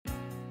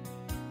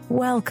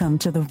Welcome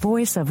to the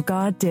Voice of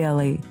God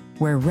Daily,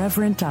 where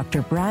Reverend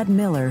Dr. Brad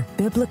Miller,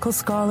 biblical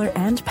scholar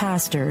and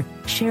pastor,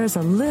 shares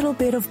a little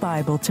bit of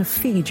Bible to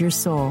feed your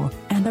soul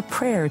and a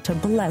prayer to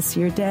bless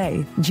your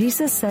day.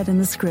 Jesus said in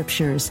the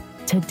scriptures,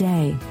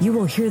 "Today you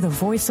will hear the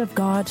voice of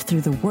God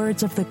through the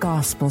words of the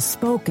gospel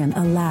spoken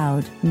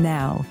aloud."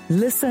 Now,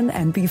 listen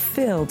and be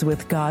filled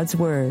with God's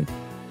word.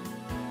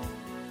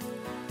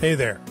 Hey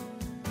there.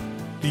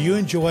 Do you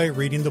enjoy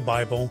reading the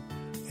Bible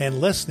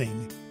and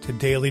listening to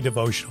daily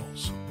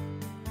devotionals?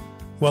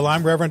 Well,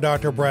 I'm Reverend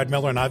Dr. Brad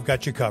Miller, and I've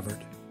got you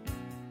covered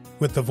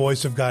with the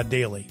Voice of God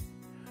Daily,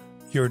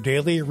 your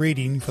daily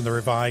reading from the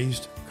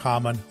Revised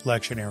Common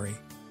Lectionary.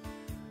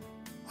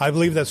 I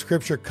believe that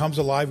Scripture comes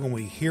alive when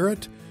we hear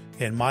it,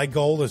 and my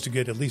goal is to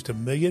get at least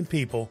 1 million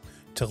people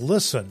to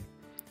listen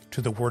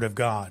to the Word of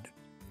God.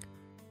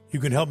 You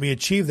can help me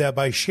achieve that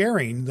by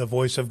sharing the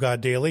Voice of God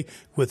Daily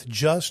with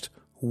just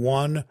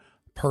one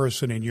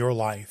person in your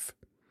life.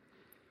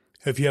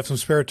 If you have some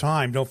spare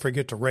time, don't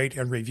forget to rate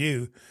and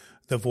review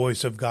the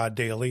Voice of God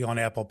Daily on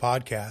Apple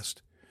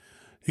Podcast.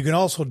 You can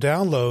also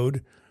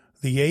download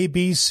the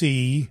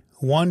ABC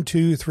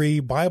 123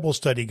 Bible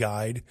Study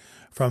Guide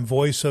from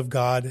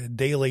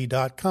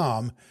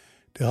voiceofgoddaily.com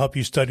to help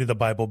you study the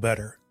Bible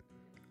better.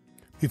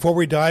 Before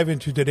we dive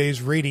into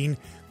today's reading,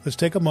 let's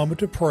take a moment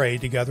to pray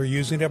together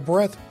using a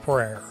breath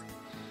prayer.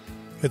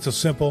 It's a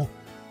simple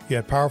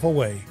yet powerful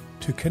way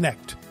to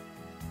connect.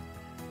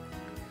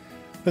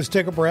 Let's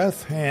take a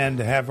breath and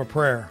have a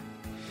prayer.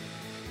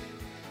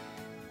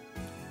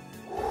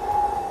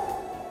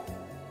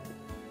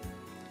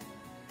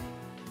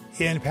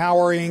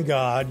 Empowering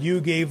God,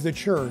 you gave the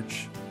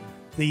church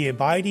the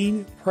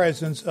abiding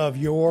presence of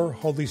your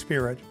Holy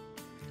Spirit.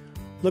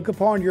 Look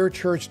upon your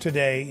church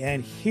today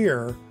and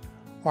hear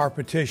our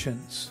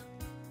petitions.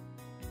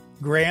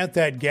 Grant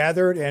that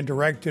gathered and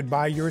directed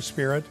by your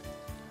Spirit,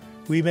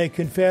 we may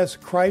confess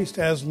Christ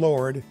as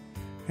Lord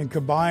and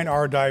combine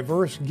our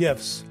diverse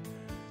gifts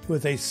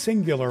with a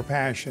singular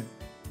passion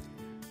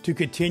to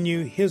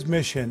continue His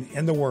mission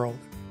in the world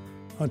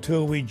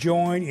until we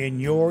join in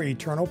your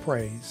eternal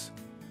praise.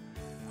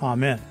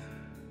 Amen.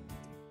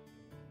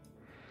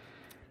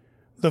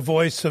 The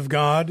Voice of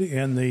God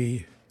in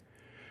the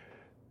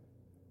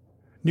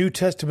New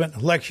Testament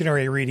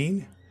lectionary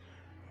reading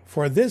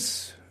for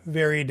this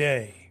very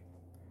day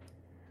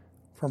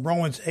from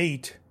Romans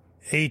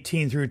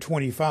 8:18 through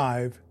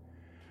 25,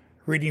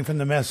 reading from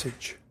the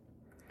Message.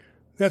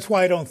 That's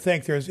why I don't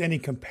think there's any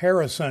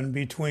comparison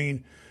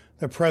between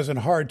the present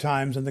hard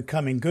times and the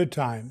coming good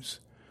times.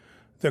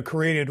 The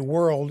created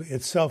world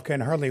itself can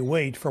hardly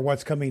wait for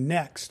what's coming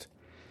next.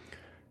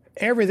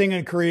 Everything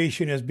in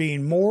creation is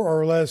being more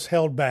or less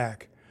held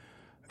back.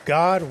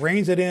 God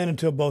reins it in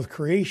until both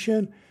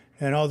creation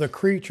and all the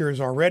creatures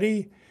are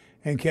ready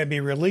and can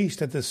be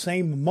released at the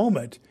same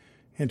moment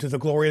into the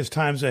glorious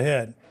times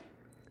ahead.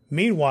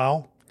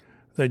 Meanwhile,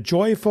 the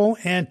joyful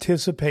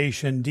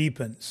anticipation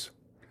deepens.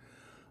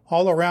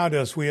 All around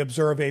us, we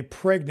observe a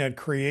pregnant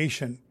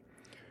creation.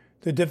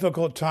 The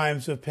difficult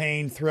times of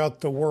pain throughout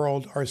the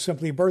world are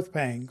simply birth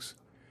pangs.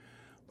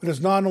 But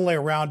it's not only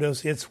around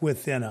us, it's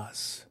within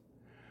us.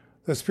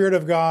 The Spirit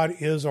of God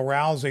is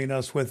arousing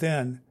us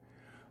within.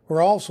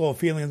 We're also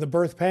feeling the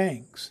birth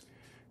pangs.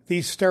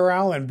 These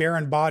sterile and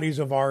barren bodies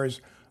of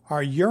ours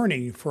are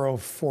yearning for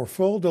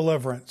full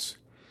deliverance.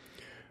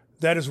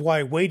 That is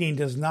why waiting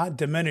does not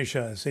diminish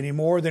us any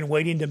more than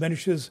waiting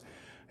diminishes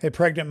a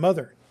pregnant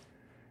mother.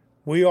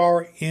 We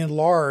are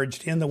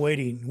enlarged in the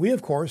waiting. We,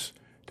 of course,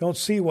 don't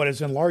see what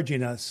is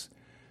enlarging us.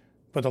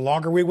 But the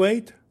longer we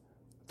wait,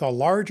 the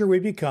larger we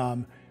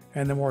become,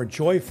 and the more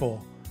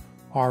joyful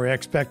our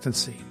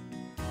expectancy.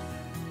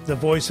 The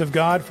Voice of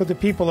God for the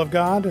people of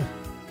God.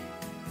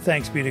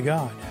 Thanks be to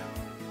God.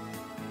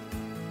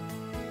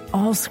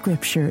 All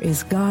Scripture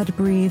is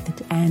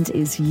God-breathed and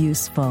is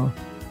useful.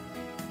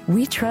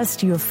 We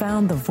trust you have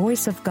found the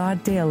Voice of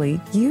God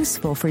Daily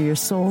useful for your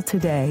soul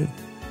today.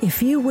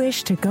 If you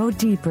wish to go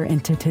deeper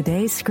into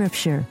today's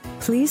Scripture,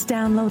 please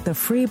download the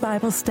free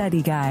Bible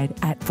study guide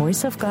at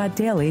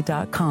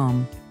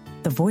voiceofgoddaily.com.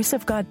 The Voice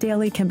of God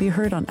Daily can be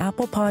heard on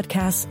Apple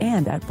Podcasts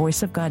and at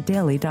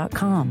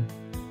voiceofgoddaily.com.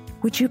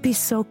 Would you be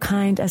so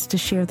kind as to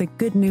share the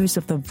good news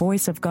of the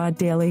Voice of God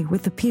Daily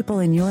with the people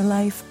in your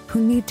life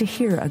who need to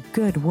hear a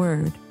good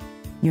word?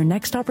 Your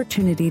next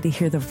opportunity to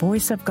hear the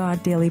Voice of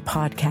God Daily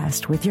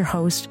podcast with your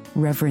host,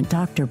 Reverend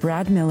Dr.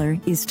 Brad Miller,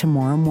 is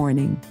tomorrow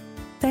morning.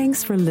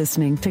 Thanks for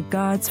listening to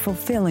God's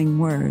fulfilling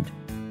Word.